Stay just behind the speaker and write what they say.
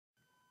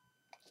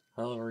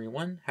Hello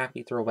everyone,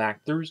 happy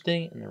Throwback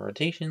Thursday, and the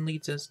rotation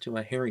leads us to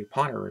a Harry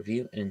Potter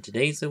review, and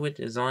today's of it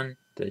is on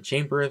The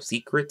Chamber of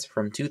Secrets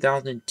from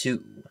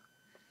 2002.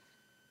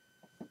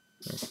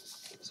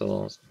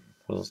 So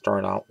we'll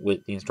start out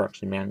with the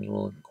instruction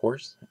manual, of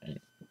course, and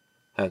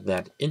have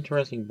that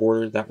interesting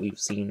border that we've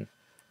seen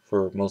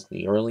for most of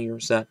the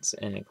earlier sets,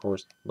 and of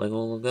course Lego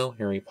logo,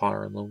 Harry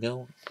Potter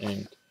logo,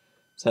 and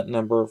set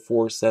number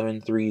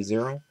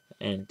 4730,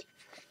 and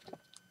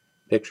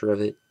picture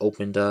of it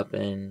opened up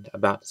and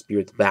about to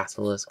spear the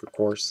basilisk, of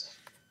course.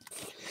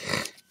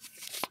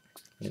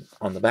 And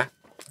on the back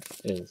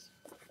is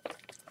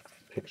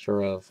a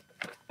picture of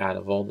out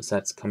of all the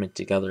sets coming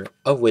together,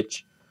 of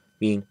which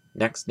being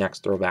next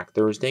Throwback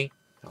Thursday,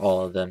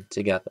 all of them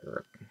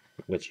together,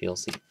 which you'll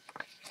see.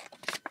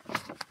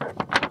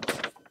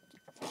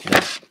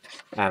 Then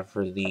add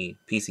for the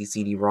PC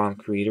CD-ROM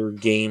creator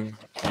game,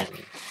 and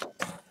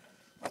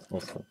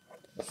also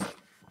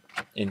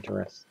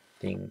interesting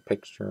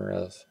picture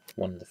of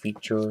one of the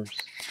features,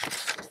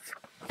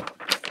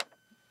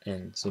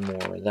 and some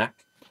more of that,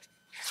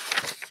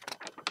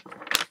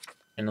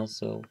 and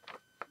also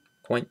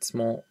quite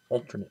small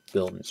alternate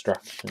build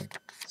instructions.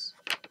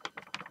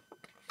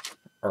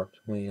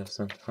 Archway of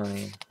some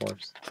kind, of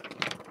course.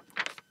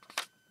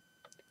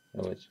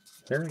 Which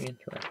is very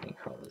interesting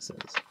how this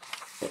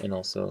is. And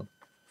also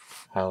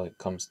how it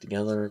comes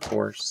together, of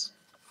course.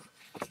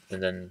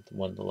 And then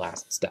one of the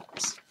last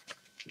steps.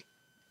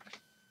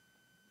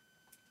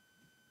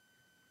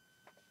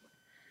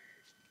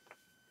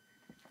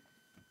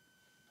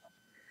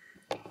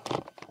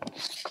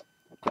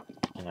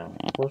 Now,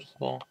 first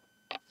of all,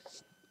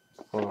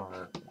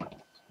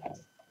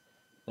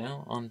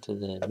 now onto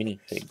the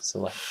minifig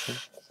selection.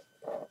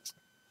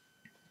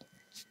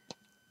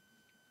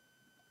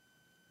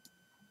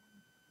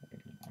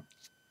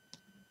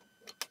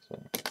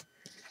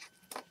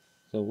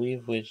 So we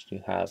wish to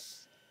have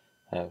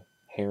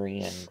Harry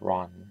and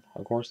Ron,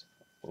 of course,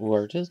 who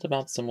are just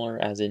about similar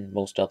as in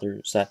most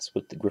other sets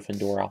with the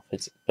Gryffindor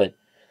outfits, but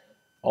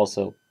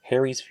also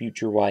Harry's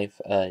future wife,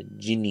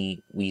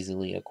 Ginny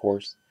Weasley, of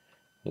course,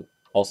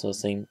 also the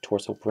same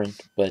torso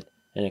print,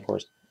 and of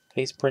course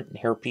face print and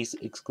hairpiece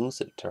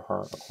exclusive to her,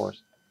 of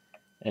course,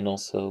 and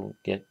also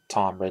get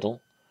Tom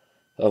Riddle,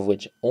 of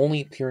which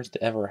only appears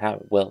to ever have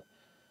it. Well,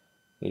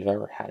 we've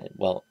ever had it.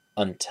 Well,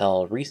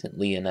 until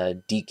recently in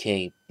a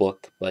DK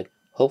book, but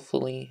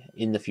hopefully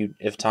in the future,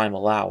 if time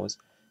allows,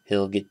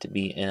 he'll get to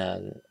be in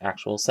an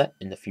actual set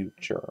in the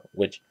future,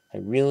 which I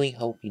really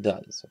hope he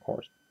does, of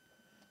course.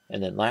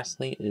 And then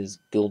lastly is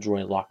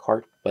Gilderoy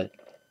Lockhart, but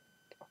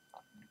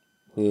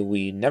who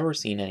we never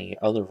seen any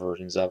other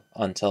versions of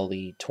until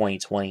the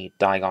 2020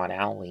 Diagon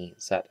Alley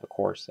set, of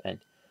course.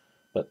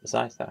 But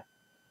besides that,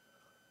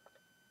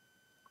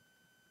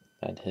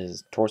 and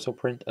his torso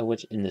print, of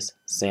which in this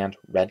sand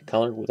red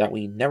color that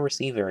we never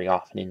see very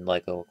often in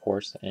Lego, of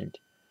course, and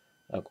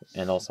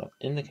also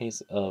in the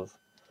case of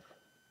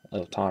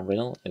Tom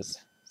Riddle is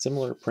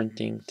similar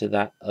printing to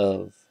that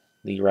of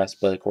the rest,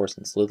 but of course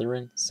in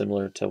Slytherin,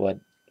 similar to what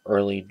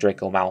early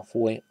Draco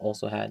Malfoy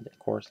also had, of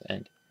course,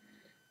 and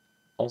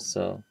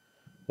also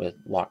with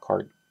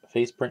Lockhart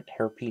face print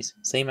hairpiece,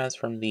 same as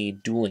from the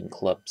Dueling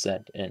Club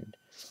set, and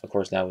of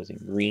course that was in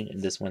green,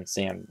 and this one's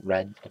sand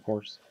red, of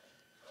course.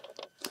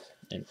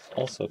 And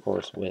also, of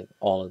course, with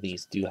all of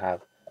these do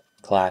have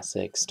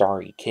classic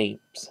starry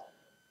capes,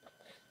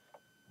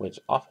 which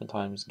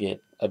oftentimes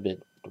get a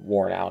bit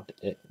worn out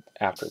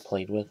after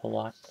played with a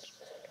lot.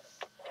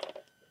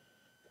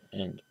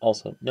 And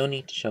also, no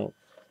need to show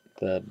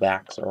the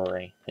backs or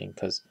anything,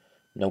 because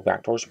no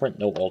back torso print,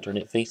 no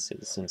alternate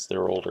faces, since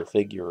they're older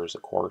figures,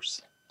 of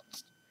course.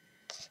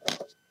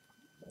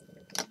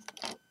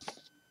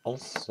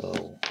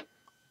 Also,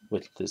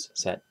 with this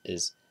set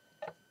is,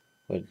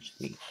 which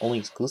the only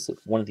exclusive,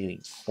 one of the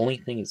only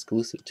thing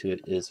exclusive to it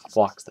is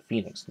Phlox the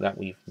Phoenix, that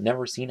we've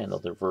never seen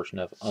another version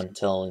of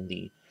until in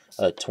the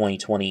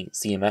 2020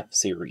 CMF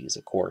series,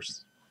 of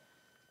course.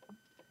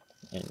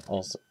 And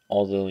also,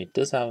 although it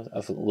does have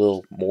a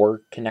little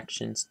more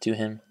connections to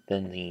him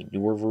than the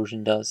newer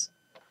version does,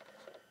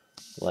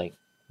 like,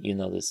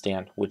 the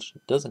stand, which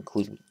does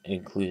include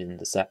in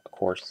the set, of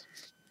course.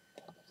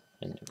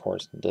 And of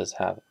course it does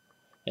have,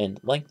 and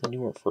like the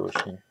newer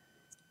version,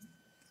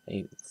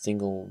 a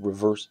single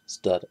reverse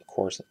stud, of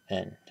course,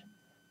 and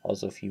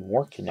also a few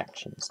more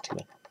connections to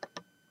it.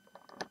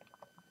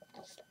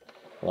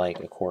 Like,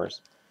 of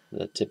course,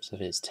 the tips of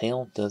his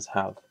tail does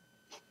have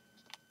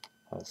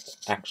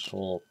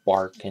actual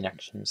bar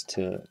connections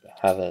to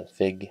have a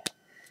fig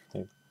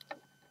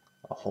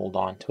hold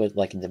on to it,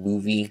 like in the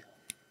movie.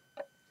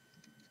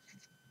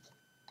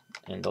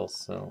 And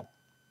also,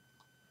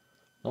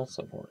 of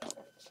course,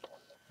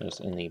 there's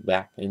in the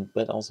back,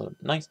 but also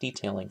nice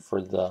detailing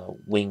for the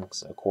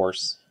wings, of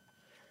course.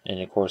 And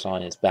of course,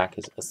 on his back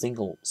is a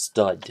single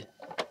stud.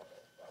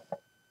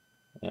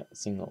 Yeah,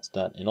 single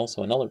stud. And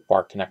also another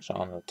bar connection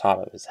on the top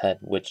of his head,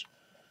 which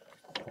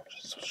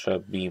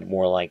should be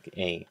more like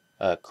a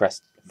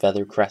crest,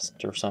 feather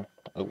crest or some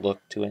look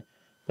to it.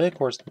 But of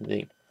course,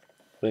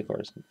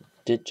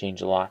 did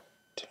change a lot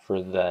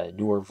for the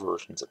newer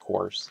versions, of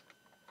course.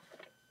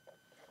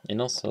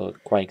 And also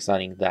quite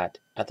exciting that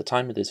at the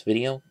time of this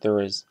video, there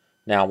is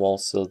now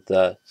also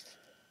the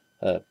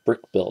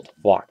brick-built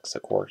Vox,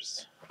 of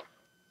course.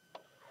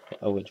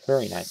 Oh, which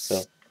very nice.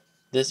 So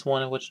this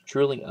one, which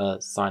truly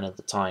a sign of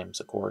the times,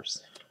 of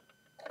course.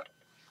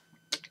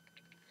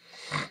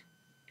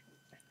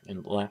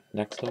 And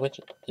next to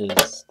which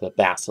is the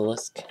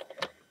Basilisk,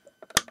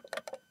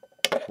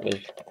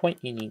 with quite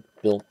unique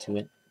build to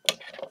it.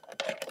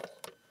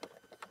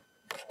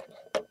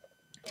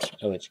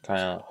 Which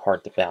kind of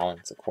hard to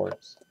balance, of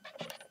course.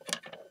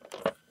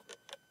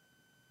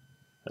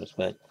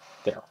 But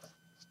there.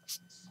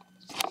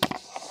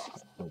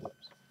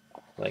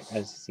 Like,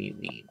 as you see,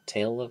 the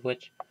tail of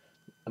which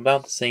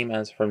about the same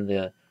as from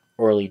the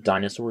early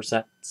dinosaur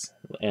sets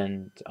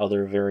and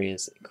other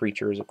various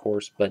creatures, of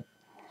course, but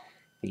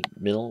the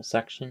middle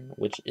section,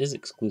 which is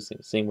exclusive,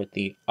 same with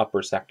the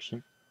upper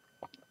section.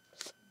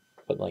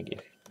 But like, if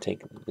you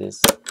take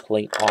this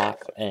plate off,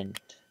 and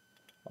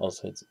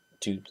also it's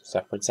two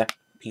separate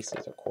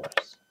pieces, of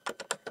course.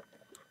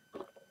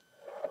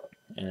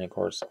 And of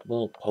course, a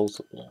little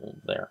posable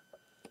there.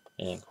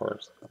 And of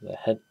course, the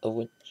head of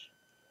which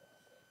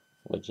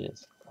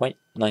is quite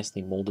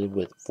nicely molded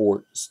with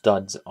 4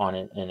 studs on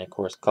it, and of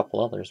course a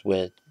couple others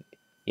with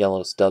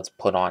yellow studs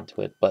put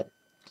onto it. But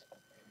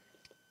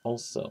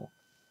also,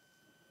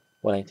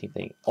 what I think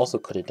they also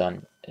could have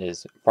done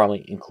is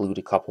probably include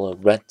a couple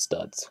of red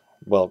studs,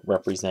 well,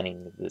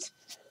 representing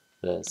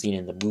the scene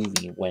in the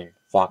movie when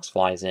Fox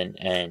flies in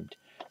and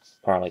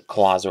probably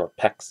claws or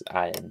pecks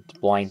at it and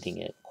blinding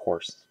it, of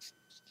course.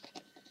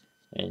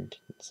 And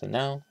so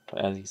now,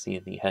 as you see,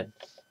 the head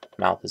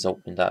mouth is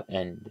opened up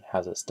and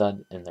has a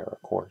stud in there,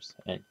 of course.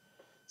 And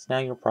so now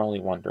you're probably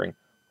wondering,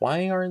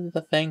 why are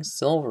the fangs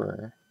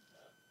silver?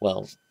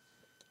 Well,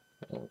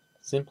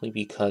 simply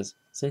because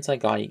since I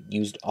got it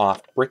used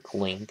off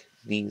Bricklink,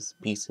 these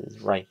pieces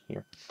right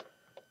here,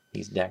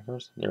 these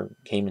daggers, they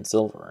came in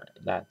silver.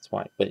 That's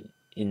why. But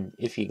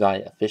if you got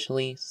it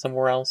officially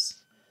somewhere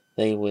else,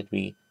 they would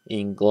be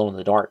in glow in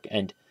the dark,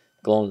 and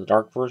glow in the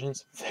dark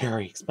versions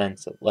very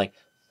expensive, like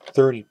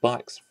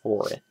 $30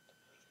 for it.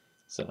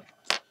 So,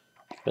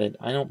 but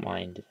I don't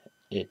mind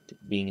it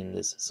being in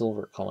this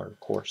silver color, of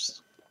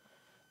course.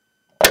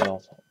 But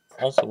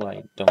also what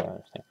I don't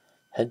understand,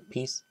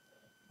 headpiece,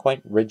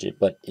 quite rigid,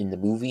 but in the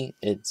movie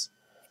it's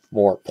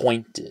more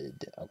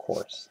pointed, of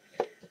course.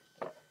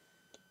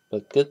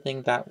 But good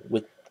thing that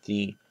with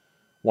the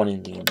one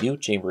in the new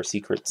Chamber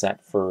Secret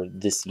set for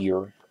this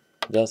year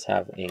does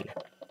have a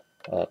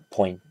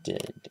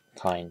pointed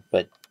kind,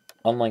 but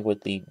unlike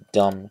with the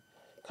kind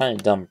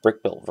of dumb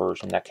brick-built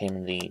version that came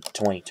in the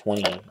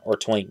 2020 or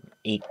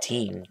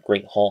 2018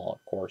 Great Hall,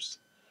 of course.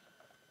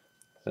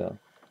 So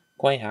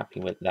quite happy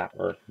with that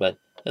version, but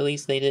at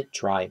least they did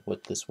try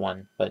with this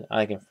one, but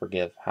I can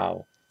forgive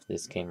how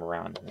this came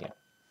around. Yeah.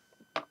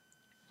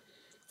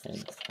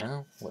 And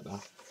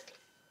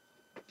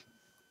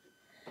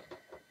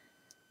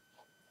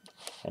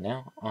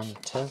now on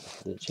to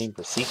the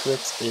Chamber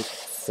Secrets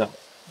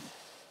itself.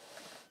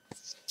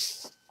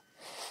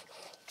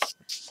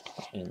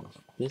 And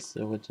this,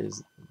 which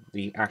is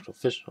the actual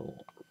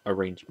official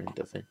arrangement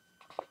of it.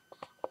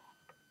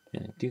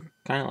 And I do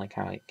kind of like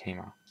how it came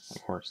out,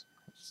 of course.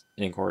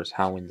 And of course,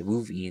 how in the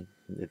movie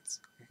it's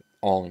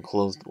all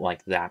enclosed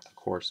like that, of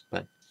course.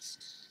 But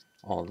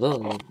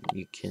although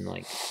you can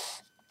like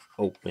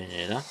open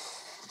it up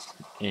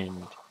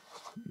and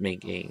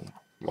make a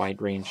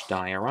wide range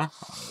diorama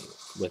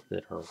with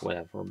it or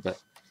whatever,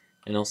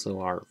 and also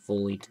are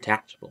fully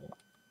detachable,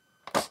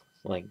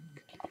 like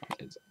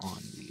it's on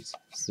these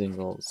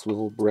single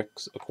swivel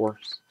bricks, of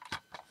course.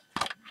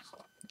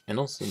 And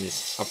also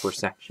this upper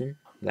section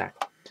that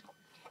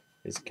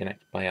is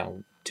connected by a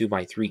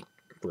 2x3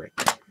 brick.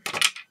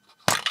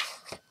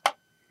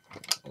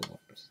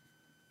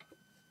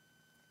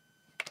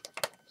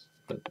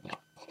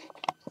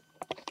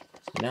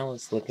 Now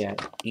let's look at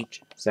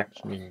each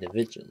section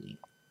individually.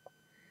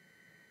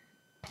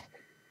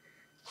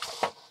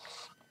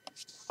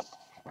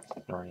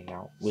 Starting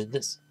out with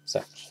this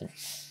section,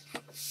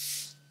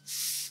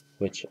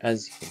 which,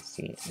 as you can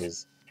see,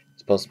 is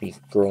supposed to be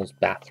girls'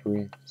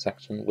 bathroom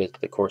section with,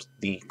 of course,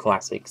 the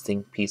classic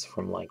sink piece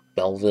from like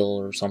Belleville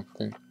or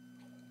something.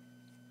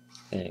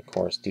 And of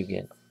course, do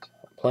get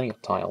plenty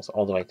of tiles,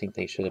 although I think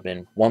they should have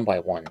been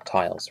 1x1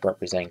 tiles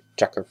representing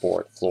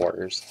checkerboard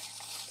floors.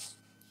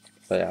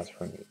 But as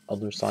from the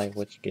other side,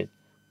 which you get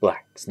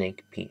black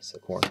snake piece,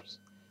 of course,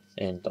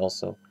 and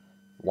also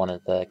one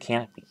of the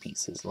canopy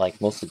pieces, like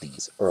most of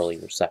these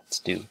earlier sets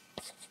do.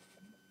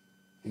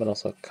 But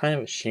also kind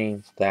of a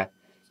shame that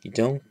you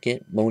don't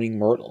get Moaning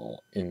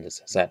Myrtle in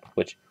this set,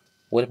 which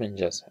would have been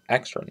just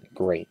extra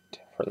great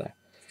for that.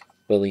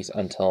 But at least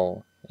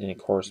until, and of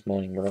course,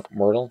 Moaning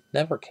Myrtle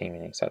never came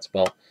in any sets.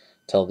 Well,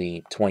 till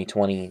the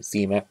 2020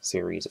 CMF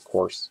series, of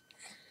course.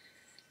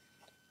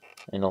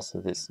 And also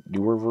this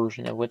newer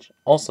version of which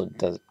also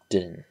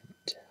didn't.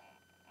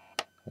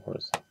 Of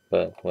course,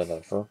 but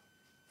whatever.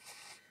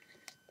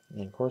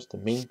 And of course, the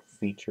main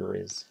feature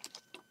is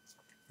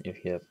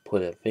if you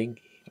put a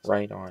fig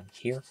right on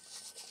here,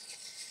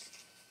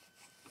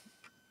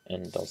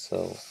 and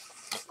also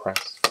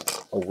press,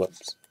 oh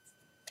whoops,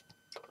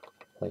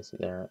 place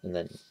it there, and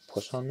then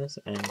push on this,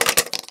 and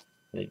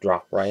they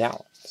drop right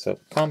out. So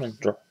common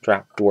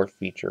trap door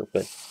feature,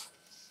 but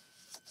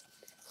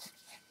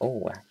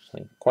oh,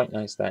 actually, quite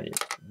nice that it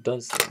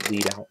does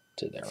lead out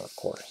to there, of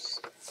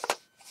course.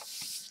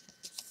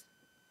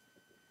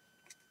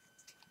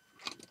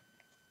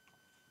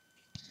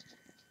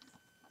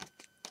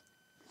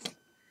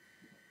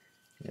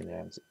 And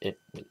that's it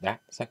with that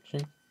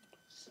section.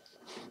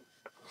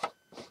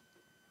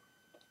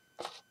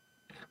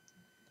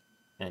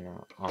 And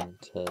on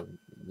to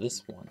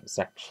this one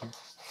section,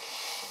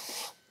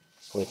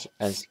 which,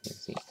 as you can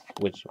see,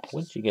 which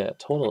you get a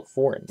total of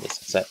 4 in this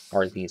set,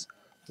 are these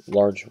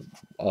large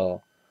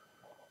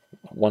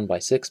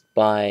 1x6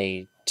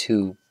 by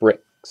 2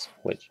 bricks,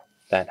 which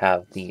that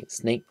have the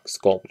snake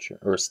sculpture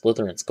or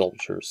Slytherin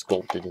sculpture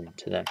sculpted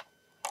into them.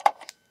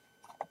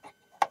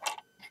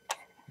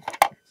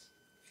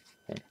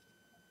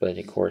 But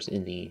of course,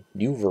 in the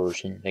new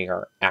version, they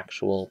are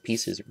actual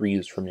pieces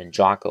reused from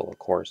Ninjago, of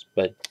course.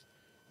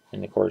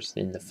 And of course,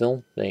 in the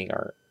film, they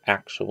are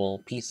actual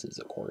pieces,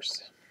 of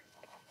course.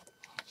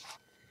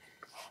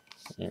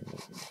 And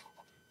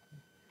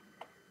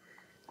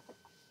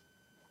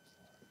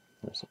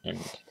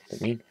the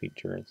main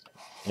feature is,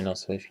 and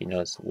also if you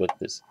notice with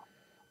this,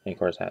 it of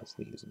course has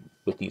these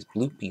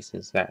blue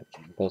pieces that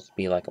are supposed to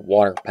be like a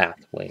water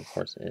pathway. Of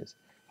course, is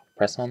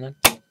press on them,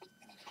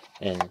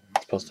 and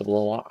it's supposed to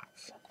blow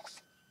off.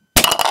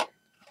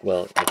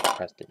 Well, if you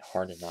pressed it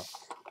hard enough.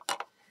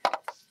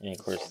 And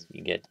of course,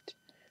 you get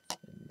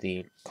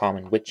the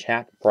common witch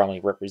hat,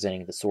 probably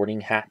representing the sorting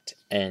hat,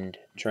 and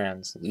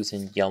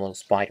translucent yellow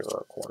spider,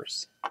 of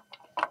course.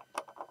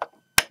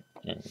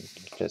 And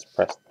just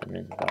press them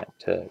in that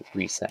to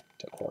reset,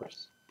 of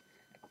course.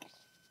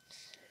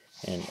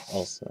 And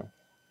also,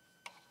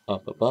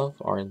 up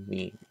above are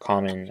the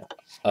common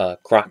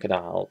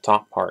crocodile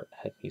top part,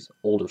 these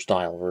older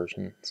style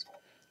versions,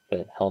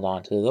 but held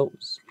on to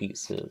those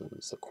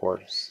pieces, of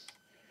course.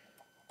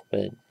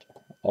 But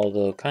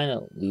although kind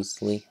of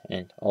loosely,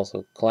 and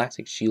also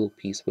classic shield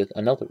piece with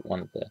another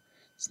one of the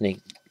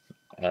snake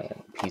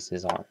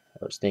pieces on,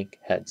 or snake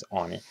heads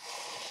on it.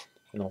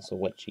 And also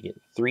what you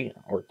get 3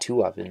 or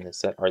 2 of in this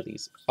set are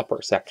these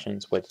upper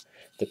sections with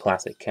the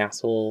classic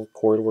castle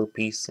corridor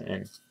piece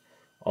and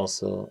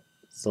also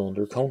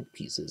cylinder cone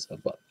pieces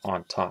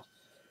on top.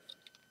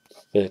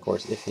 But of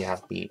course, if you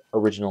have the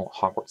original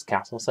Hogwarts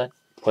castle set,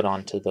 put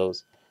onto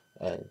those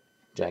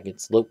jagged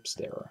slopes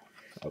there,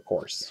 of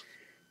course.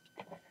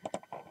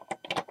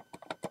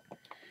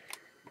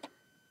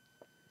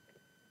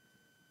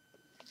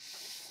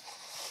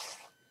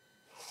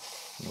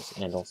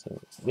 And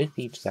also with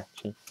each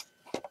section,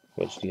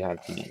 which you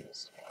have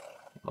these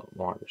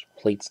large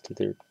plates to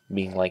there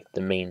being like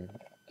the main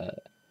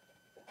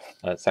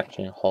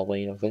section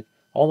hallway of it.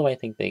 Although I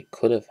think they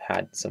could have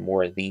had some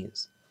more of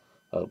these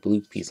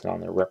blue pieces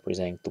on there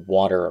representing the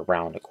water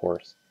around, of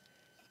course.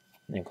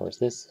 And of course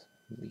these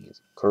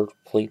curved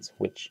plates,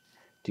 which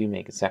do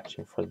make a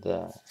section for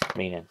the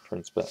main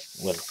entrance, but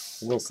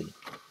we'll see.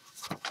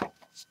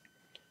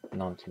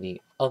 And on to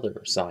the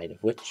other side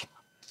of which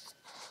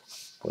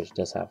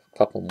does have a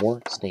couple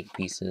more snake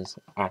pieces,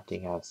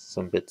 acting as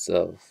some bits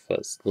of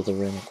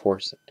Slytherin, of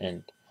course,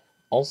 and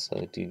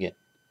also do get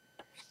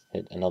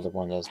another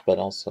one of those, but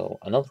also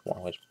another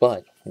one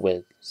but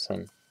with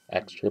some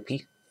extra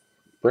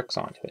bricks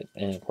onto it.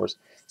 And of course,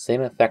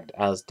 same effect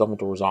as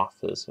Dumbledore's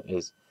office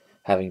is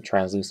having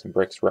translucent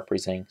bricks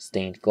representing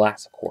stained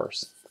glass, of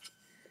course.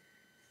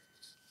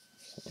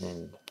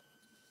 And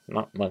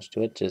not much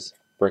to it, just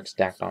bricks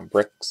stacked on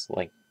bricks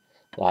like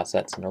a lot of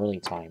sets in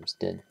early times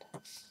did.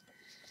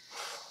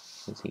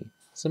 You see,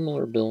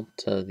 similar build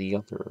to the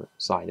other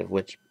side of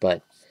which,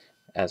 but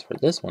as for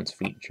this one's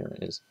feature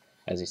is,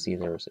 as you see,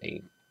 there's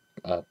a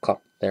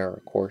cup there,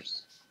 of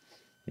course,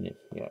 and if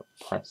you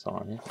press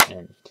on it,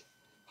 and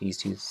these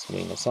two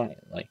swing aside,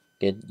 like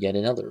yet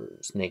another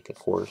snake, of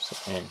course,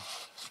 and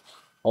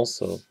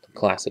also the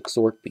classic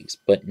sword piece,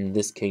 but in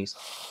this case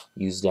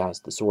used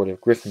as the sword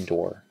of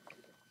Gryffindor.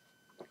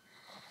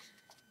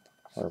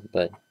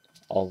 But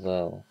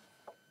although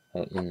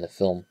in the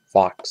film,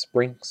 Fox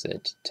brings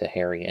it to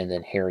Harry, and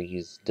then Harry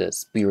used to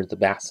spear the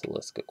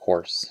basilisk, of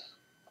course.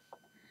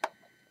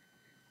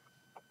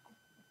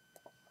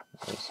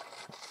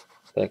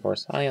 But of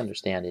course, I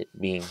understand it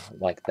being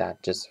like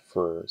that just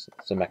for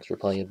some extra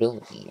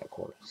playability, of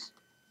course.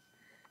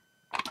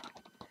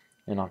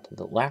 And on to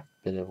the last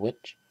bit of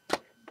which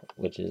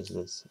is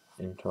this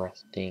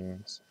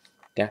interesting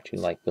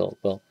statue-like build.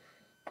 Well,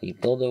 the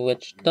build of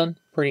which done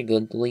pretty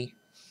goodly.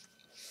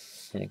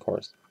 And of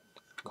course,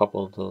 a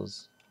couple of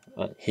those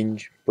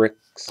hinge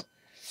bricks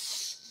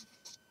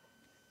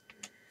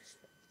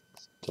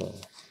to,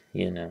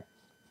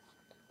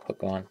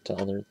 hook on to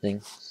other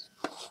things.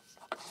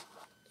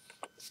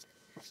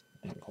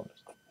 And of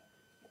course,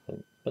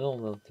 but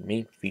although the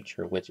main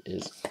feature, which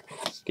is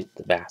get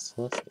the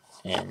basilisk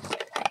and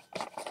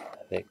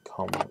that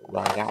come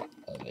right out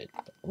of it,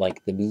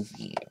 like the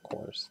movie, of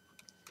course.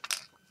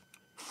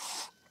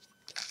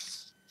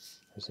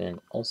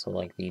 And also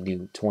like the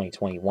new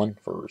 2021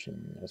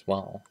 version as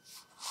well.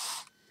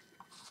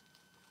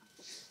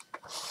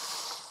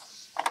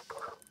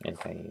 And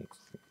I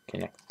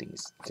connect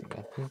these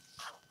together.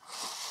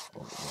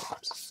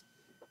 Oops.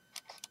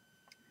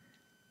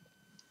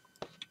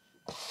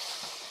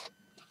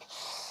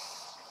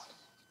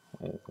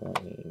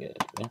 Let me get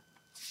it there.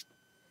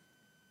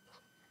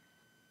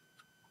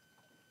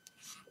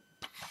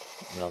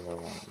 Another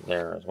one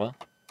there as well.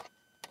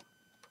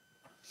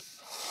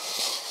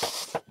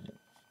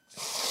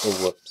 Oh,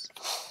 whoops.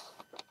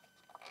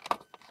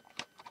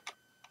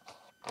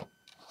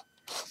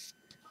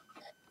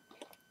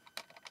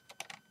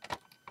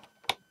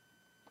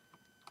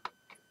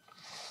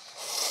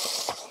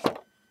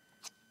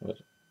 But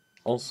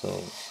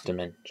also to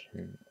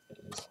mention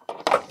is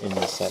in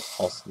this set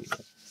also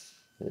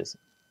this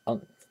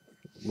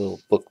little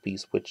book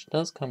piece, which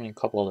does come in a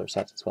couple other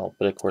sets as well,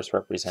 but of course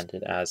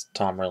represented as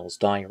Tom Riddle's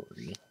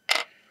diary.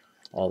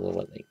 Although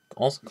what they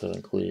also could have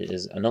included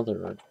is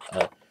another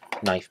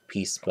knife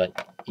piece,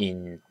 but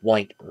in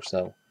white or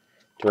so,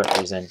 to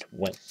represent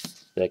what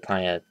the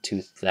kind of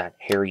tooth that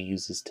Harry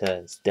uses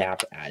to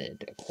stab at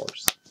it, of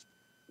course.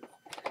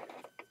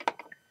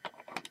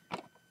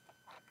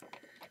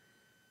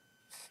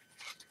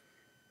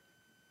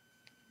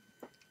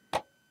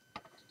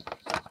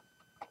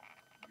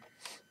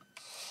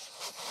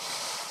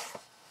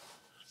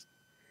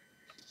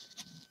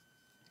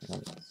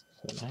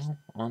 So now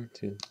on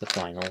to the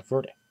final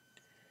verdict,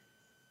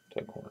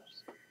 of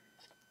course.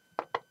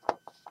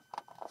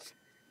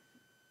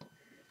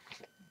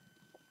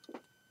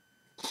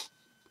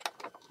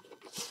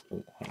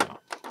 Ooh, hang on.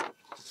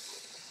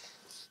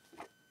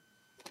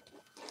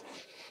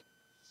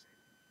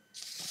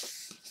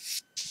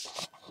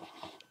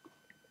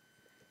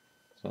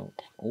 So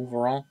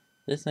overall,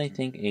 this I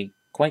think a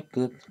quite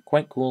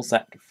cool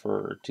set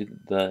for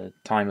the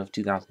time of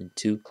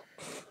 2002.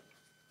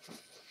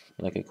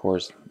 Like of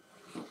course,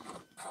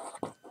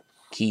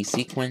 key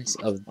sequence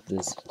of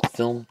this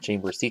film,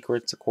 Chamber of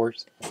Secrets, of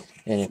course,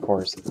 and of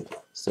course,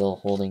 still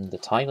holding the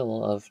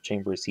title of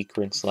Chamber of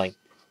Secrets, like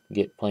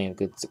get plenty of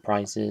good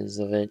surprises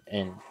of it,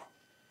 and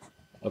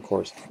of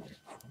course,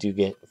 do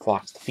get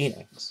Fox the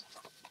Phoenix,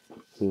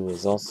 who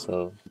is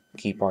also a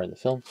key part of the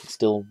film.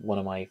 Still one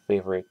of my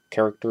favorite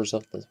characters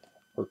of the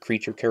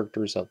creature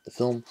characters of the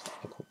film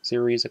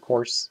series, of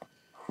course,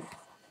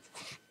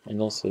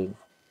 and also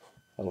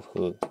and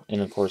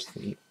of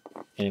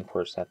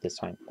course at this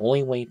time,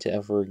 only way to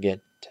ever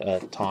get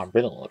Tom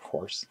Riddle, of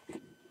course.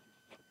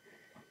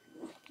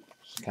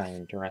 It's kind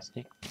of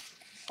interesting.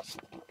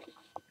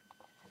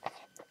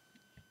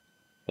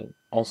 But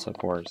also, of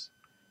course,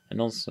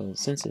 and also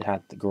since it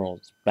had the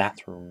girls'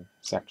 bathroom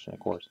section, of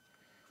course,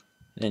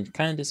 and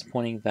kind of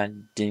disappointing that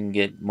it didn't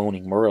get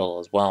Moaning Myrtle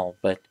as well,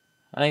 but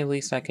at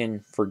least I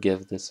can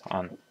forgive this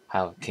on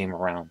how it came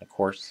around, of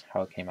course,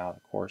 how it came out,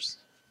 of course.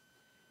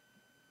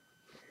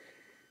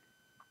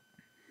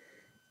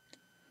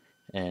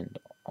 And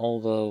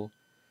although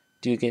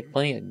do get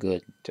plenty of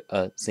good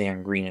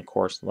Sam Green, of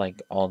course,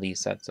 like all these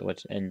sets,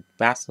 which and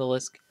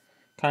Basilisk,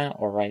 kind of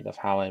alright of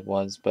how it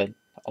was, but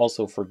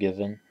also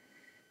forgiven.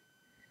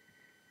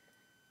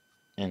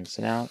 And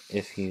so now,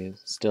 if you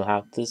still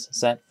have this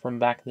set from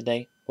back in the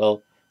day,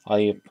 well,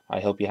 I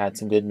hope you had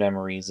some good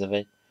memories of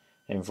it.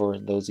 And for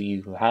those of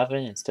you who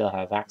haven't and still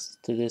have access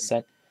to this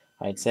set,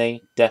 I'd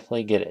say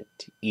definitely get it.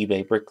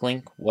 eBay,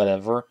 Bricklink,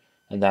 whatever.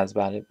 And that's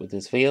about it with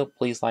this video.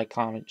 Please like,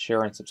 comment,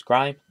 share, and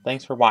subscribe.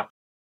 Thanks for watching.